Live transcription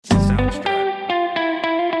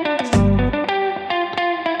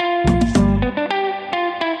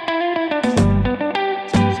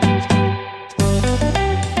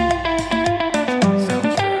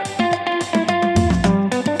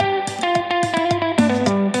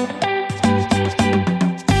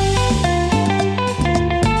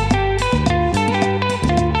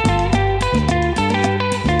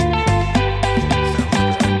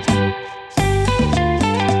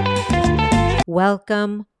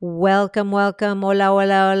Welcome.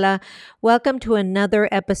 Hola. Welcome to another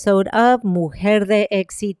episode of Mujer de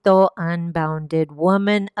Éxito Unbounded,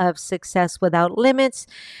 Woman of Success Without Limits.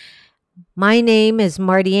 My name is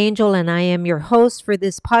Marty Angel and I am your host for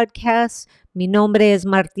this podcast. Mi nombre es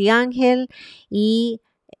Marty Ángel y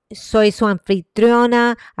soy su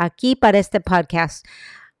anfitriona aquí para este podcast.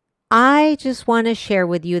 I just want to share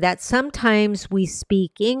with you that sometimes we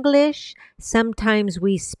speak English, sometimes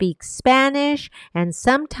we speak Spanish, and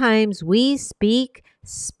sometimes we speak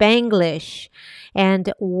Spanglish.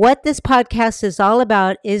 And what this podcast is all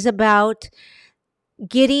about is about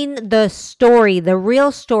getting the story, the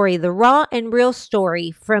real story, the raw and real story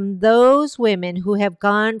from those women who have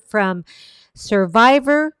gone from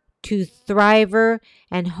survivor to thriver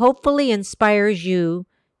and hopefully inspires you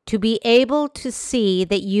to be able to see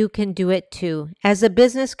that you can do it too. As a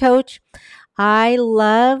business coach, I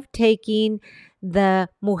love taking the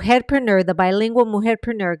mujerpreneur, the bilingual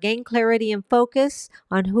mujerpreneur, gain clarity and focus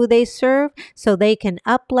on who they serve so they can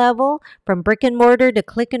up level from brick and mortar to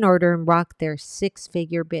click and order and rock their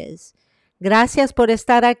six-figure biz. Gracias por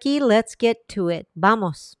estar aquí. Let's get to it.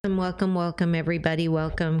 Vamos. Welcome everybody.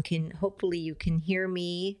 Welcome. Hopefully you can hear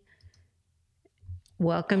me.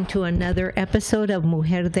 Welcome to another episode of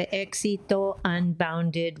Mujer de Éxito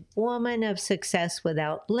Unbounded, Woman of Success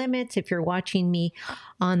Without Limits. If you're watching me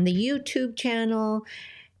on the YouTube channel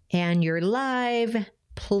and you're live,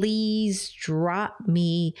 please drop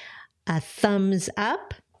me a thumbs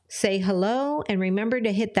up, say hello, and remember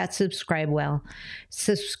to hit that subscribe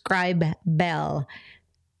bell.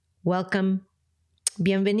 Welcome.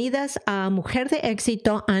 Bienvenidas a Mujer de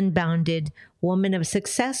Éxito Unbounded, Woman of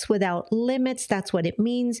Success Without Limits. That's what it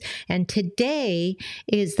means. And today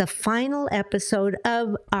is the final episode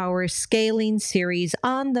of our scaling series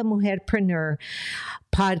on the Mujerpreneur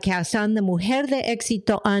podcast, on the Mujer de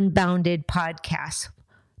Éxito Unbounded podcast,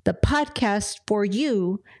 the podcast for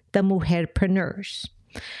you, the Mujerpreneurs.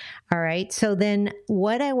 All right. So then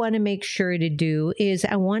what I want to make sure to do is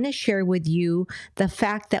I want to share with you the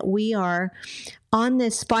fact that we are on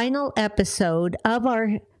this final episode of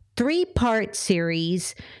our 3-part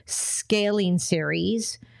series, scaling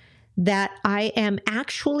series, that I am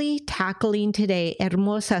actually tackling today.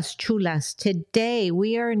 Hermosas, chulas. Today,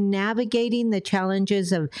 we are navigating the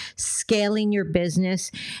challenges of scaling your business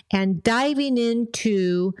and diving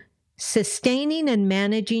into sustaining and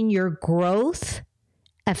managing your growth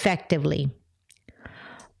effectively.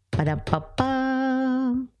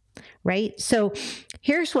 Right? So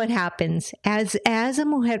here's what happens. As a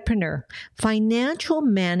mujerpreneur, financial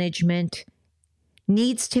management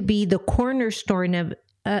needs to be the cornerstone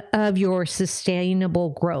of your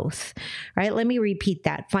sustainable growth. Right? Let me repeat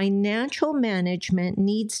that. Financial management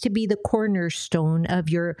needs to be the cornerstone of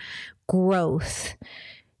your growth.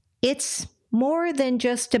 It's more than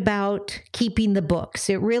just about keeping the books.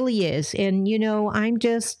 It really is. And,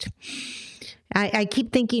 I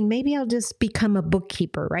keep thinking maybe I'll just become a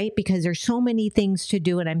bookkeeper, right? Because there's so many things to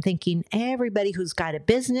do. And I'm thinking everybody who's got a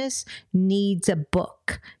business needs a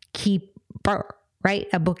bookkeeper, right?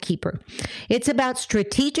 A bookkeeper. It's about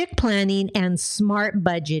strategic planning and smart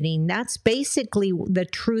budgeting. That's basically the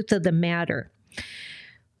truth of the matter.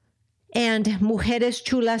 And Mujeres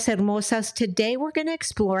Chulas Hermosas, today we're going to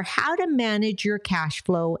explore how to manage your cash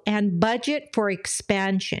flow and budget for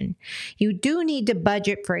expansion. You do need to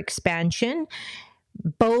budget for expansion,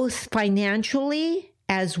 both financially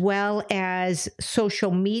as well as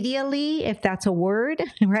social medially, if that's a word,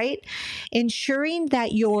 right? Ensuring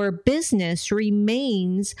that your business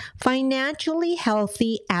remains financially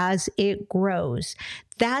healthy as it grows.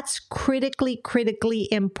 That's critically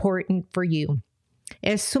important for you.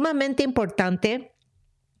 Es sumamente importante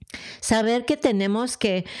saber que tenemos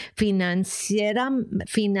que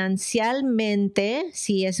financialmente,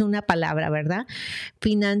 si es una palabra, ¿verdad?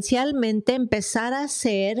 Financialmente empezar a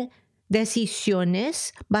hacer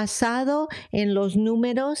decisiones basado en los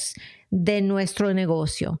números de nuestro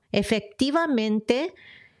negocio. Efectivamente,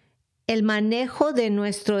 el manejo de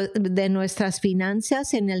nuestras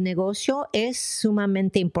finanzas en el negocio es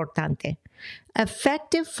sumamente importante.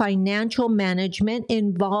 Effective financial management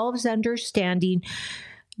involves understanding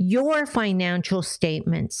your financial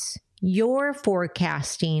statements, your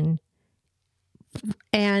forecasting,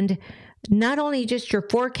 And not only just your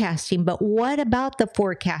forecasting, but what about the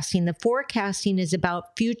forecasting? The forecasting is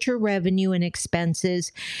about future revenue and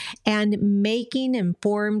expenses and making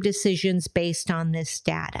informed decisions based on this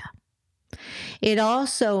data. It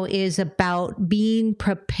also is about being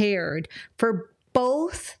prepared for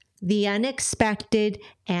both the unexpected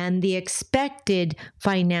and the expected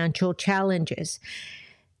financial challenges.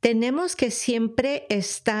 Tenemos que siempre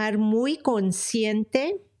estar muy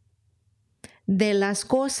consciente de las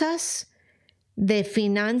cosas de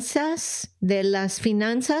finanzas, de las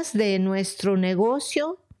finanzas de nuestro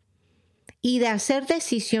negocio y de hacer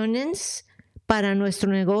decisiones para nuestro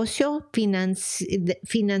negocio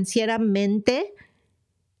financieramente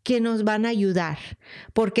que nos van a ayudar,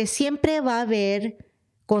 porque siempre va a haber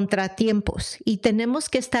contratiempos y tenemos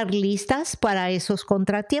que estar listas para esos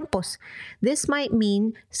contratiempos. This might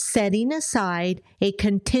mean setting aside a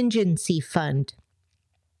contingency fund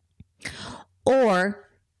or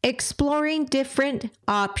exploring different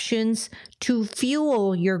options to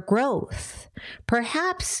fuel your growth.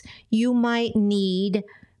 Perhaps you might need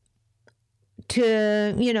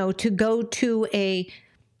to go to a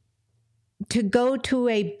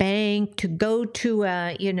bank, to go to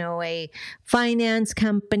a finance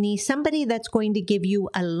company, somebody that's going to give you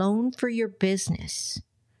a loan for your business,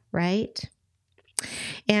 right?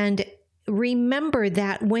 And remember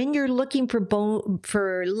that when you're looking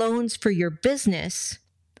for loans for your business,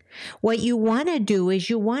 what you want to do is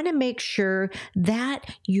you want to make sure that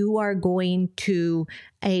you are going to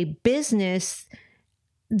a business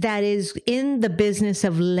that is in the business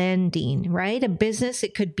of lending, right? A business,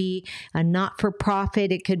 it could be a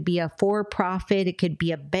not-for-profit, it could be a for-profit, it could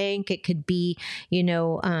be a bank, it could be,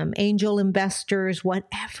 angel investors,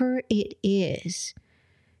 whatever it is.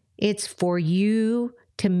 It's for you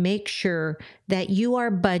to make sure that you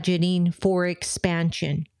are budgeting for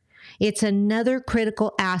expansion. It's another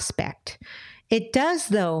critical aspect. It does,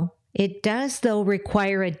 though,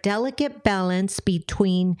 require a delicate balance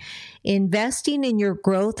between investing in your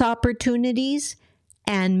growth opportunities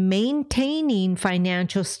and maintaining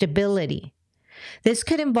financial stability. This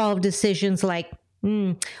could involve decisions like,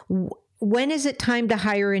 when is it time to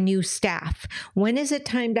hire a new staff? When is it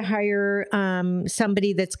time to hire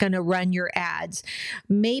somebody that's going to run your ads?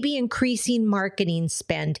 Maybe increasing marketing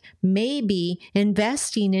spend, maybe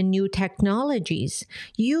investing in new technologies.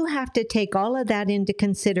 You have to take all of that into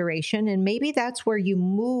consideration, and maybe that's where you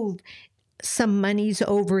move some monies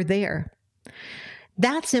over there.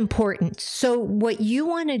 That's important. So what you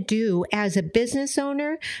want to do as a business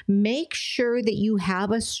owner, make sure that you have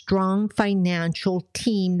a strong financial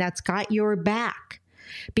team that's got your back,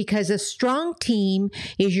 because a strong team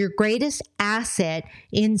is your greatest asset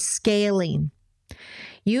in scaling.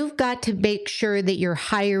 You've got to make sure that you're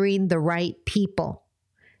hiring the right people,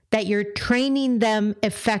 that you're training them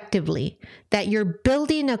effectively, that you're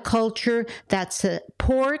building a culture that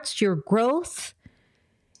supports your growth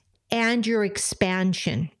and your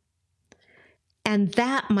expansion. And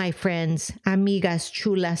that, my friends, amigas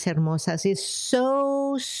chulas hermosas, is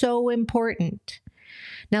so, so important.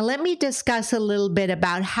 Now, let me discuss a little bit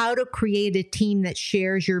about how to create a team that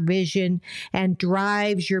shares your vision and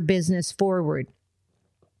drives your business forward.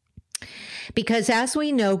 Because as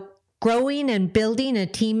we know, growing and building a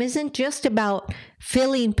team isn't just about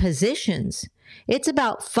filling positions. It's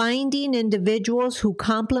about finding individuals who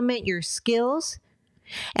complement your skills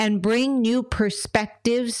and bring new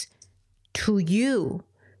perspectives to you,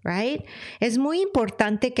 right? Es muy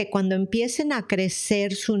importante que cuando empiecen a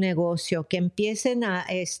crecer su negocio, que empiecen a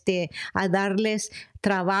darles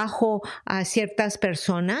trabajo a ciertas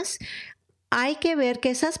personas, hay que ver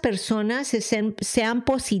que esas personas sean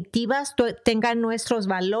positivas, tengan nuestros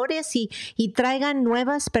valores y traigan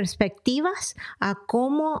nuevas perspectivas a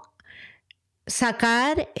cómo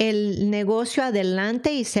sacar el negocio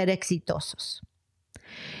adelante y ser exitosos.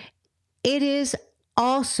 It is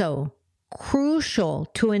also crucial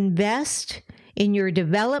to invest in your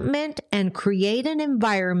development and create an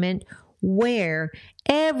environment where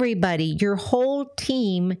everybody, your whole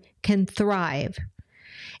team, can thrive.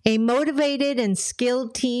 A motivated and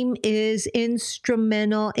skilled team is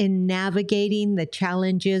instrumental in navigating the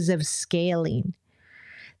challenges of scaling.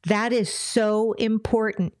 That is so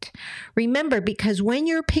important. Remember, because when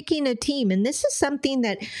you're picking a team, and this is something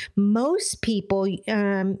that most people,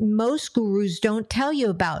 most gurus don't tell you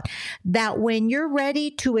about, that when you're ready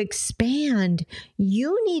to expand,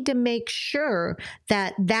 you need to make sure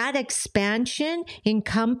that that expansion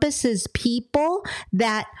encompasses people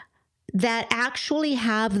that actually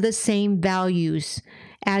have the same values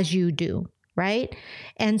as you do. right?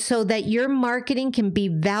 And so that your marketing can be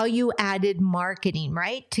value added marketing,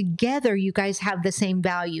 right? Together, you guys have the same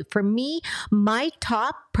value. For me, my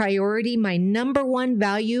top priority, my number one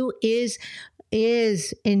value is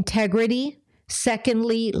integrity.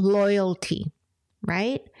 Secondly, loyalty,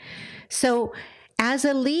 right? So as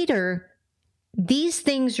a leader, these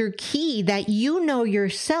things are key that you know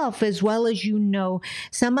yourself as well as you know.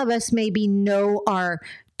 Some of us maybe know our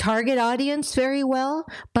target audience very well,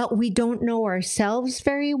 but we don't know ourselves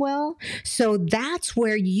very well. So that's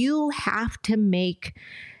where you have to make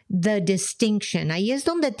the distinction. Ahí es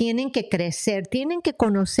donde tienen que crecer, tienen que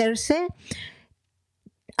conocerse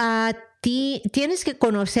a ti, tienes que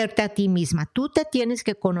conocerte a ti misma, tú te tienes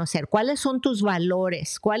que conocer cuáles son tus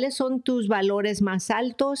valores más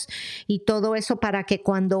altos y todo eso para que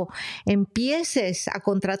cuando empieces a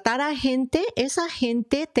contratar a gente, esa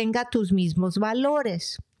gente tenga tus mismos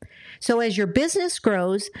valores. So as your business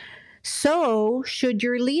grows, so should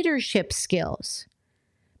your leadership skills.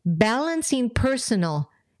 Balancing personal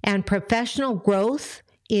and professional growth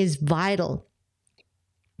is vital.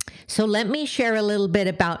 So let me share a little bit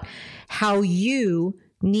about how you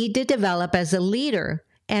need to develop as a leader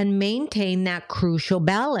and maintain that crucial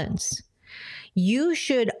balance. You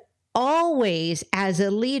should always, as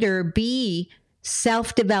a leader, be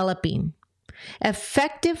self-developing.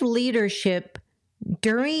 Effective leadership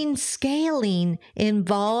during scaling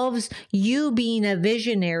involves you being a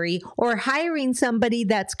visionary or hiring somebody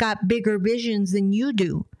that's got bigger visions than you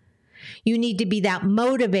do. You need to be that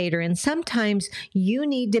motivator, and sometimes you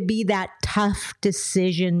need to be that tough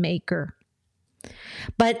decision maker.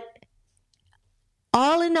 But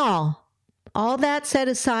all in all that set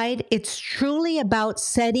aside, it's truly about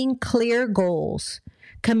setting clear goals,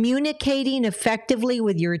 communicating effectively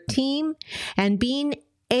with your team, and being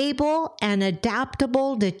able and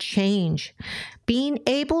adaptable to change. Being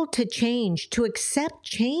able to change, to accept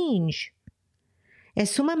change.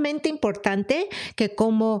 Es sumamente importante que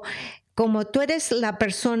como tú eres la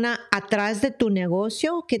persona atrás de tu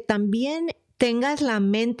negocio, que también tengas la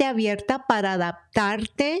mente abierta para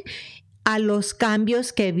adaptarte a los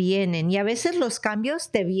cambios que vienen. Y a veces los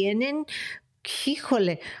cambios te vienen,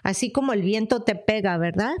 híjole, así como el viento te pega,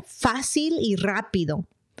 ¿verdad? Fácil y rápido.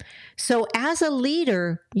 So as a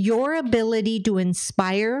leader, your ability to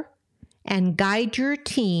inspire and guide your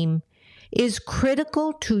team is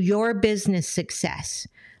critical to your business success.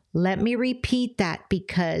 Let me repeat that,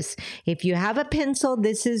 because if you have a pencil,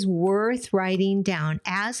 this is worth writing down.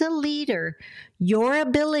 As a leader, your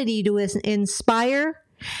ability to inspire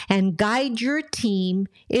and guide your team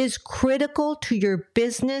is critical to your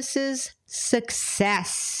business's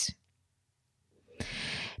success.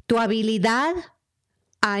 Tu habilidad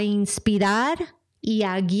a inspirar y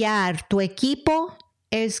a guiar tu equipo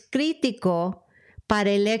es crítico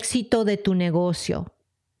para el éxito de tu negocio.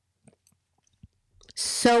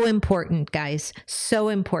 So important, guys. So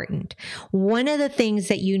important. One of the things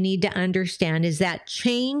that you need to understand is that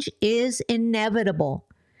change is inevitable,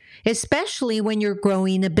 especially when you're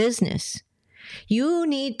growing a business. You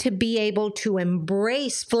need to be able to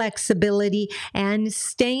embrace flexibility, and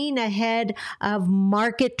staying ahead of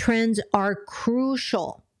market trends are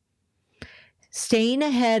crucial. Staying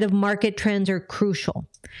ahead of market trends are crucial.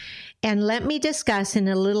 And let me discuss in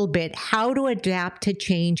a little bit how to adapt to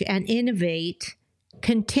change and innovate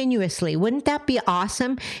continuously. Wouldn't that be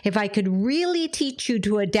awesome if I could really teach you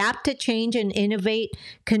to adapt to change and innovate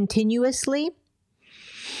continuously?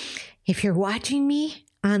 If you're watching me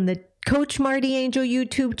on the Coach Marty Angel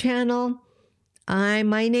YouTube channel,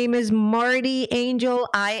 my name is Marty Angel.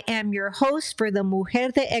 I am your host for the Mujer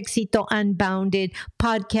de Éxito Unbounded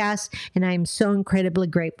podcast, and I'm so incredibly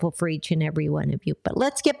grateful for each and every one of you. But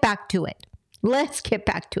let's get back to it.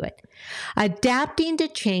 Adapting to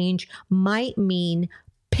change might mean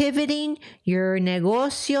pivoting your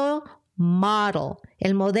negocio model.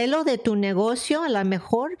 El modelo de tu negocio a lo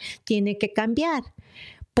mejor tiene que cambiar.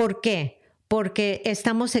 ¿Por qué? Porque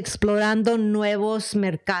estamos explorando nuevos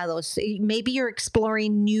mercados. Maybe you're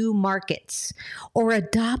exploring new markets or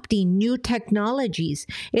adopting new technologies.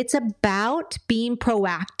 It's about being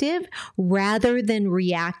proactive rather than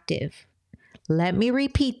reactive. Let me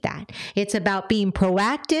repeat that. It's about being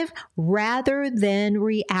proactive rather than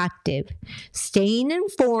reactive. Staying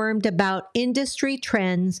informed about industry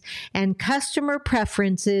trends and customer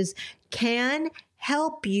preferences can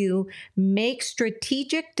help you make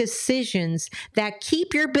strategic decisions that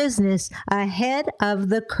keep your business ahead of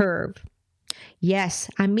the curve. Yes,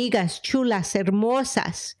 amigas chulas,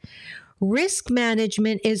 hermosas. Risk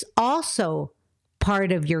management is also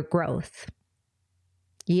part of your growth.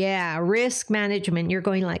 Yeah, risk management. You're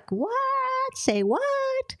going like, what? Say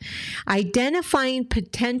what? fact, identifying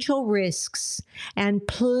potential risks and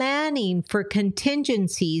planning for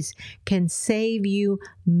contingencies can save you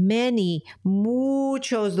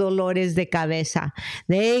muchos dolores de cabeza.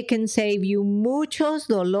 They can save you muchos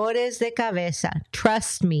dolores de cabeza.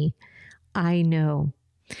 Trust me, I know.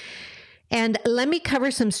 And let me cover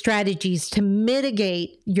some strategies to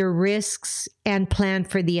mitigate your risks and plan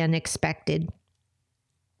for the unexpected.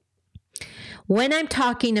 When I'm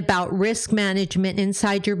talking about risk management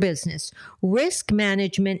inside your business, risk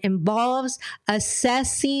management involves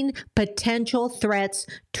assessing potential threats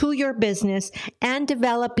to your business and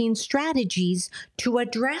developing strategies to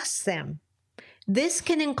address them. This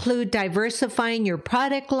can include diversifying your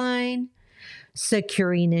product line,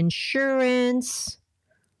 securing insurance,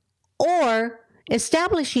 or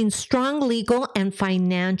establishing strong legal and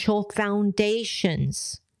financial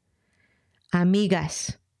foundations.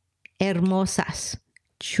 Amigas, hermosas,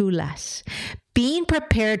 chulas. Being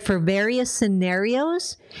prepared for various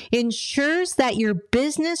scenarios ensures that your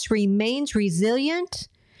business remains resilient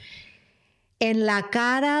en la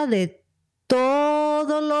cara de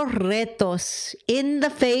todos los retos, in the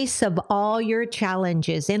face of all your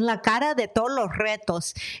challenges. En la cara de todos los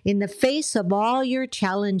retos, in the face of all your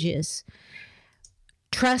challenges.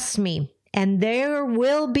 Trust me, and there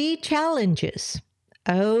will be challenges.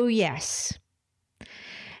 Oh, yes.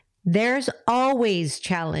 There's always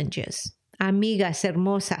challenges, amigas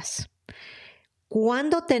hermosas.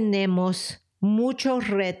 Cuando tenemos muchos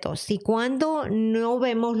retos y cuando no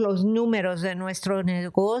vemos los números de nuestro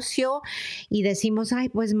negocio y decimos, ay,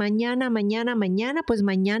 pues mañana, pues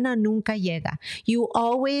mañana nunca llega. You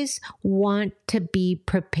always want to be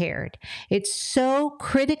prepared. It's so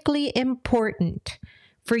critically important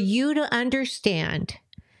for you to understand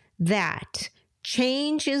that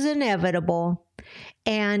change is inevitable.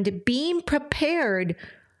 And being prepared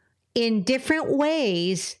in different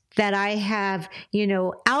ways that I have,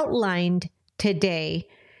 outlined today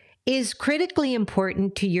is critically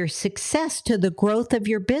important to your success, to the growth of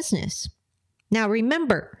your business. Now,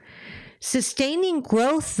 remember, sustaining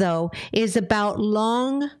growth, though, is about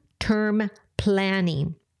long-term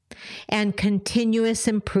planning and continuous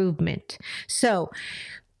improvement. So,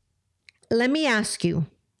 let me ask you,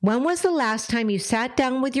 when was the last time you sat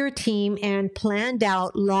down with your team and planned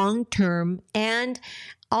out long-term and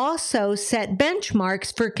also set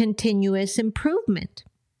benchmarks for continuous improvement?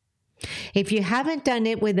 If you haven't done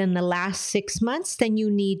it within the last 6 months, then you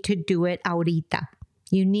need to do it ahorita.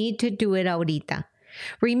 You need to do it ahorita.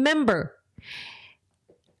 Remember,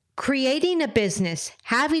 creating a business,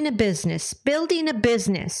 having a business, building a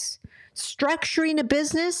business, structuring a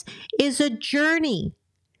business is a journey.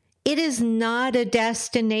 It is not a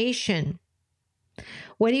destination.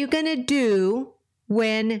 What are you going to do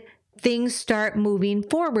when things start moving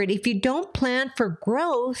forward? If you don't plan for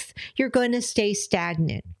growth, you're going to stay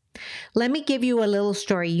stagnant. Let me give you a little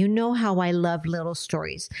story. You know how I love little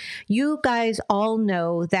stories. You guys all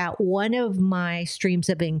know that one of my streams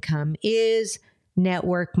of income is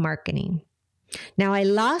network marketing. Now, I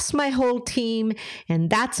lost my whole team, and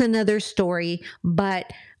that's another story,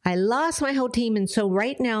 but I lost my whole team. And so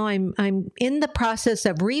right now I'm in the process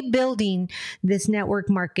of rebuilding this network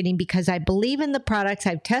marketing because I believe in the products.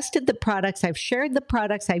 I've tested the products. I've shared the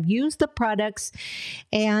products. I've used the products,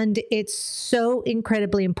 and it's so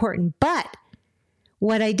incredibly important. But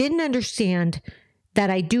what I didn't understand that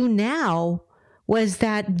I do now was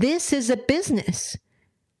that this is a business.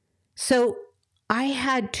 So I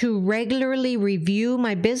had to regularly review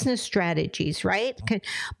my business strategies, right?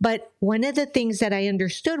 But one of the things that I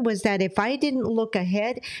understood was that if I didn't look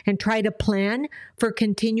ahead and try to plan for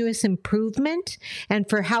continuous improvement and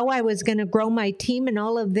for how I was going to grow my team and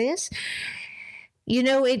all of this,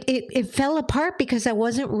 it fell apart because I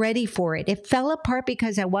wasn't ready for it. It fell apart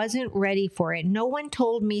because I wasn't ready for it. No one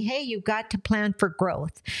told me, hey, you've got to plan for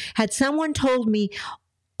growth. Had someone told me,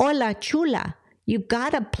 hola, chula, you've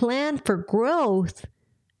got a plan for growth,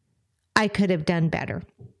 I could have done better.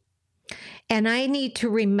 And I need to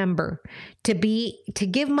remember to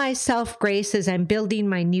give myself grace as I'm building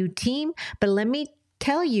my new team. But let me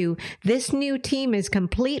tell you, this new team is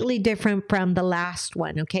completely different from the last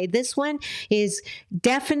one. Okay. This one is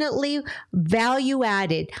definitely value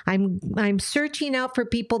added. I'm searching out for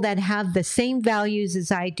people that have the same values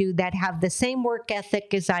as I do, that have the same work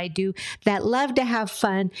ethic as I do, that love to have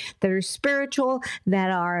fun, that are spiritual, that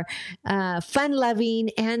are fun loving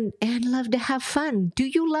and love to have fun. Do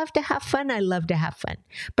you love to have fun? I love to have fun.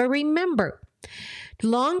 But remember,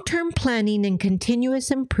 long-term planning and continuous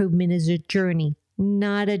improvement is a journey,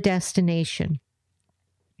 not a destination.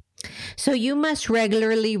 So you must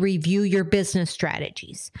regularly review your business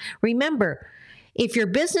strategies. Remember, If your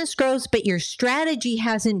business grows, but your strategy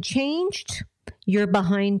hasn't changed, you're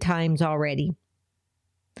behind times already.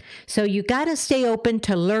 So you got to stay open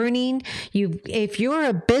to learning. If you're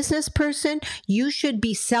a business person, you should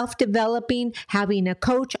be self-developing, having a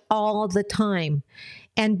coach all the time,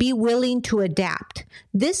 and be willing to adapt.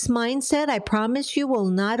 This mindset, I promise you, will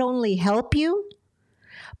not only help you,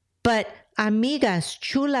 but amigas,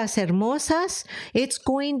 chulas, hermosas, it's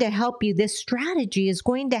going to help you. This strategy is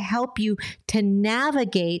going to help you to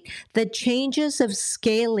navigate the changes of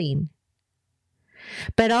scaling.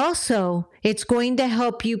 But also, it's going to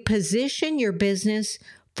help you position your business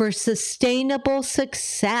for sustainable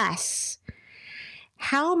success.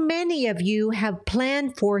 How many of you have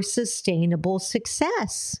planned for sustainable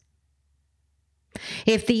success?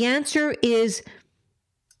 If the answer is,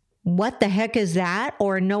 what the heck is that?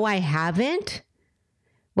 Or no, I haven't.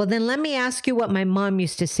 Well, then let me ask you what my mom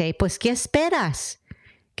used to say. Pues, ¿qué esperas?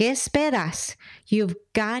 ¿Qué esperas? You've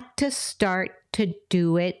got to start to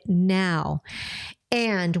do it now.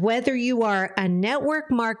 And whether you are a network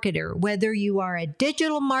marketer, whether you are a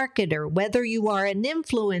digital marketer, whether you are an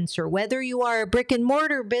influencer, whether you are a brick and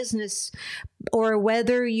mortar business, or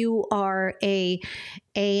whether you are a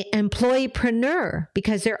employeepreneur,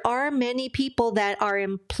 because there are many people that are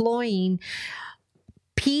employing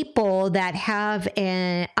people that have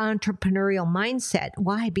an entrepreneurial mindset.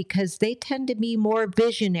 Why? Because they tend to be more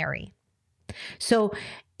visionary. So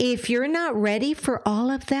if you're not ready for all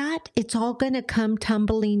of that, it's all going to come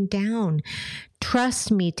tumbling down.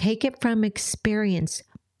 Trust me, take it from experience.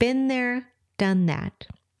 Been there, done that.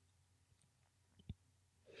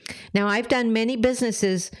 Now, I've done many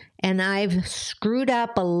businesses and I've screwed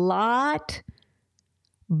up a lot,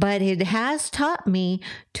 but it has taught me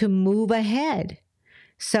to move ahead.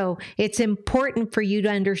 So it's important for you to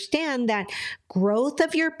understand that growth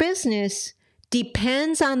of your business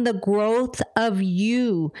depends on the growth of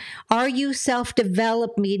you. Are you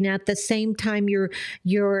self-developing at the same time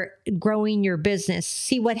you're growing your business?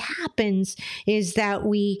 See, what happens is that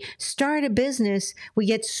we start a business, we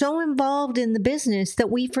get so involved in the business that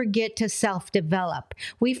we forget to self-develop.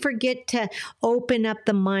 We forget to open up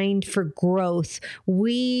the mind for growth.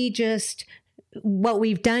 What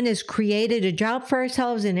we've done is created a job for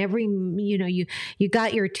ourselves, and you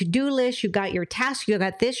got your to-do list, you got your tasks, you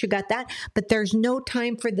got this, you got that, but there's no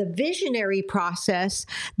time for the visionary process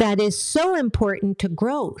that is so important to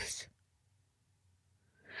growth.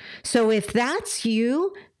 So if that's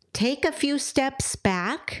you, take a few steps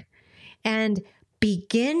back and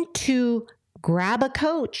begin to grab a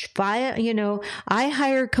coach. I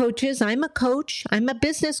hire coaches. I'm a coach. I'm a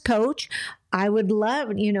business coach. I would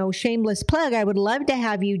love, shameless plug, I would love to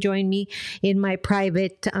have you join me in my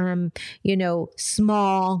private,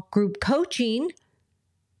 small group coaching,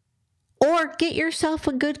 or get yourself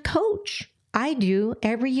a good coach. I do.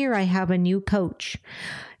 Every year I have a new coach.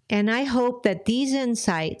 And I hope that these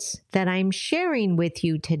insights that I'm sharing with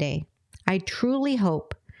you today, I truly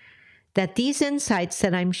hope that these insights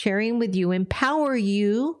that I'm sharing with you empower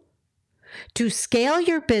you to scale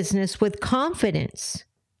your business with confidence,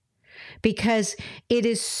 because it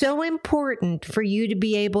is so important for you to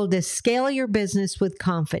be able to scale your business with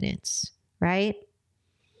confidence, right?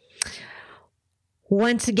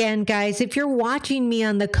 Once again, guys, if you're watching me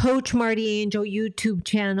on the Coach Marty Angel YouTube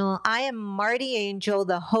channel, I am Marty Angel,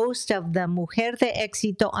 the host of the Mujer de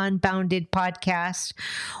Éxito Unbounded podcast,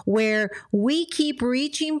 where we keep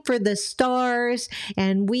reaching for the stars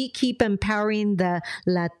and we keep empowering the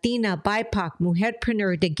Latina, BIPOC,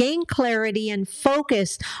 mujerpreneur to gain clarity and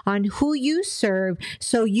focus on who you serve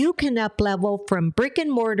so you can up-level from brick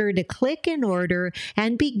and mortar to click and order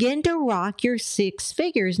and begin to rock your 6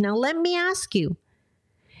 figures. Now, let me ask you,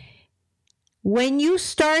 when you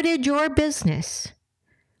started your business,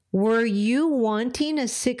 were you wanting a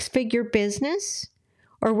 6-figure business,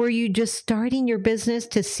 or were you just starting your business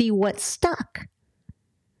to see what stuck?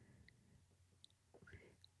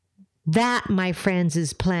 That, my friends,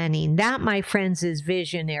 is planning. That, my friends, is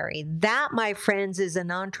visionary. That, my friends, is an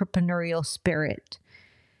entrepreneurial spirit.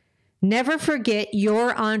 Never forget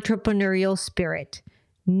your entrepreneurial spirit.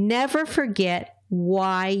 Never forget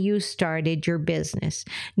why you started your business.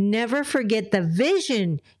 Never forget the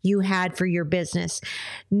vision you had for your business.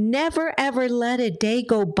 Never ever let a day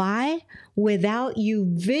go by without you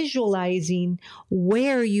visualizing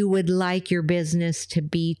where you would like your business to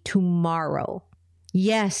be tomorrow.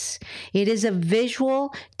 Yes, it is a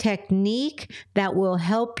visual technique that will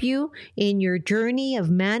help you in your journey of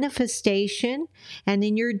manifestation and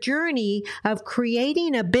in your journey of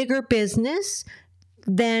creating a bigger business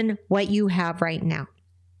than what you have right now.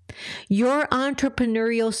 Your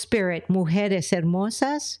entrepreneurial spirit, mujeres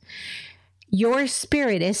hermosas, Your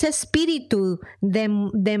spirit, ese espíritu de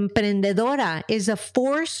emprendedora, is a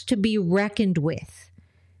force to be reckoned with.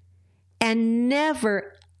 And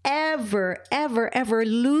never, ever, ever, ever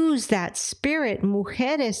lose that spirit,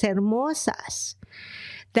 mujeres hermosas.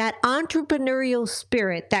 That entrepreneurial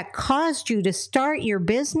spirit that caused you to start your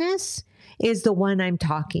business is the one I'm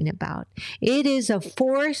talking about. It is a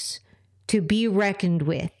force to be reckoned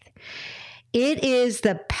with. It is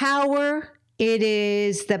the power. It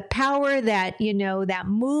is the power that, that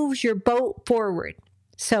moves your boat forward.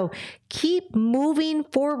 So keep moving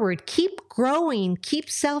forward, keep growing, keep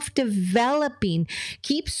self-developing,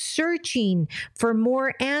 keep searching for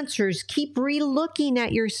more answers, keep re-looking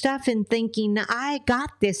at your stuff and thinking, I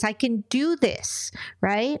got this, I can do this,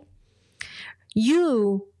 right?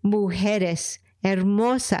 You, mujeres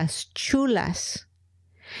hermosas, chulas,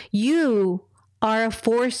 you are a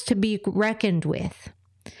force to be reckoned with.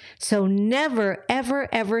 So never, ever,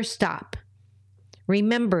 ever stop.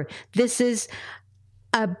 Remember, this is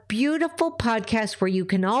a beautiful podcast where you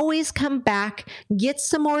can always come back, get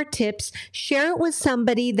some more tips, share it with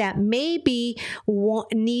somebody that maybe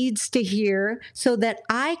needs to hear so that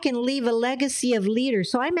I can leave a legacy of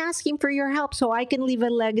leaders. So I'm asking for your help so I can leave a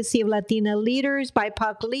legacy of Latina leaders,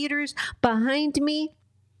 BIPOC leaders behind me,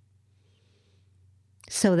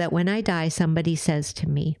 so that when I die, somebody says to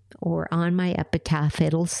me, or on my epitaph,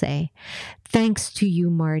 it'll say, thanks to you,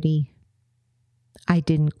 Marty, I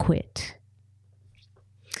didn't quit.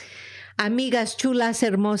 Amigas chulas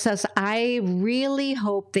hermosas, I really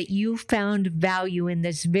hope that you found value in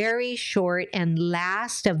this very short and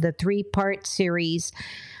last of the 3-part series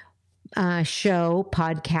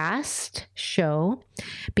podcast show,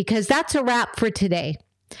 because that's a wrap for today.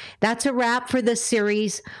 That's a wrap for the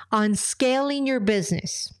series on scaling your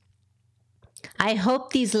business. I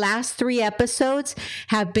hope these last 3 episodes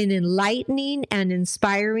have been enlightening and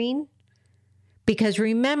inspiring. Because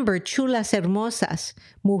remember, chulas hermosas,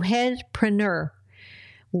 mujerpreneur,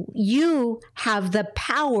 you have the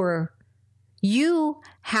power. You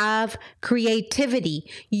have creativity.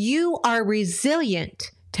 You are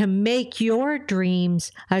resilient to make your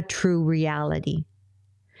dreams a true reality.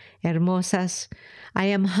 Hermosas, I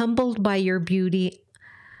am humbled by your beauty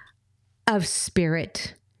of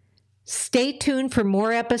spirit. Stay tuned for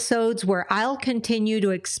more episodes where I'll continue to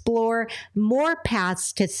explore more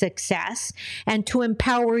paths to success and to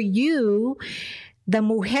empower you, the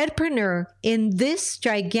mujerpreneur, in this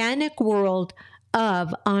gigantic world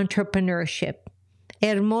of entrepreneurship.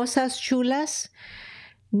 Hermosas chulas,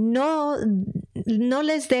 no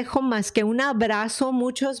les dejo más que un abrazo,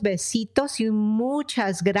 muchos besitos y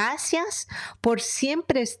muchas gracias por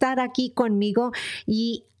siempre estar aquí conmigo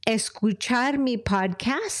y escuchar mi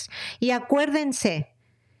podcast. Y acuérdense,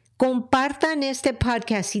 compartan este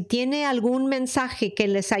podcast. Si tiene algún mensaje que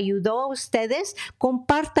les ayudó a ustedes,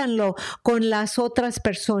 compártanlo con las otras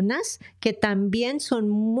personas que también son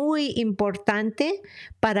muy importantes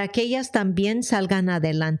para que ellas también salgan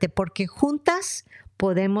adelante, porque juntas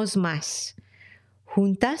podemos más.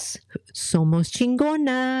 Juntas somos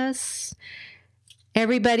chingonas.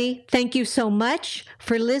 Everybody, thank you so much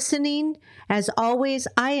for listening. As always,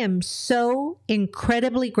 I am so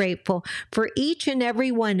incredibly grateful for each and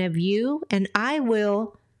every one of you, and I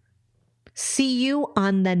will see you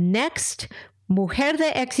on the next Mujer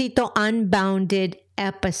de Éxito Unbounded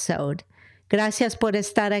episode. Gracias por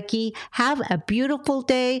estar aquí. Have a beautiful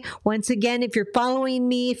day. Once again, if you're following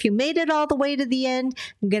me, if you made it all the way to the end,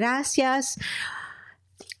 gracias.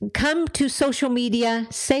 Come to social media,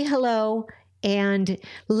 say hello, and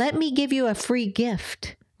let me give you a free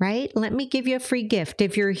gift. Right? Let me give you a free gift.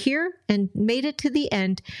 If you're here and made it to the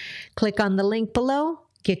end, click on the link below,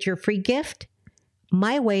 get your free gift.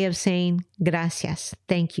 My way of saying gracias.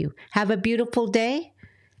 Thank you. Have a beautiful day.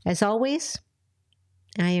 As always,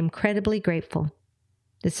 I am incredibly grateful.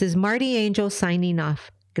 This is Marty Angel signing off.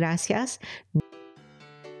 Gracias.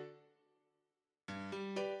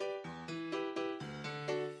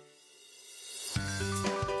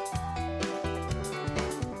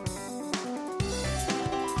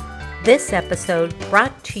 This episode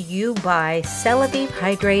brought to you by Celavive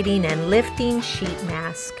Hydrating and Lifting Sheet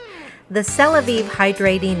Mask. The Celavive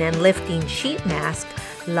Hydrating and Lifting Sheet Mask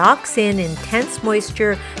locks in intense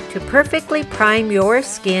moisture to perfectly prime your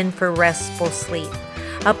skin for restful sleep.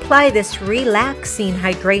 Apply this relaxing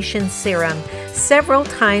hydration serum several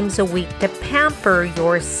times a week to pamper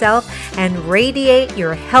yourself and radiate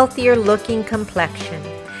your healthier looking complexion.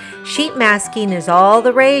 Sheet masking is all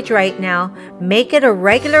the rage right now. Make it a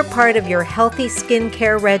regular part of your healthy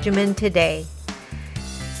skincare regimen today.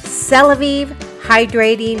 Celavive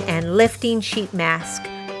Hydrating and Lifting Sheet Mask.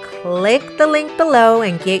 Click the link below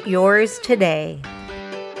and get yours today.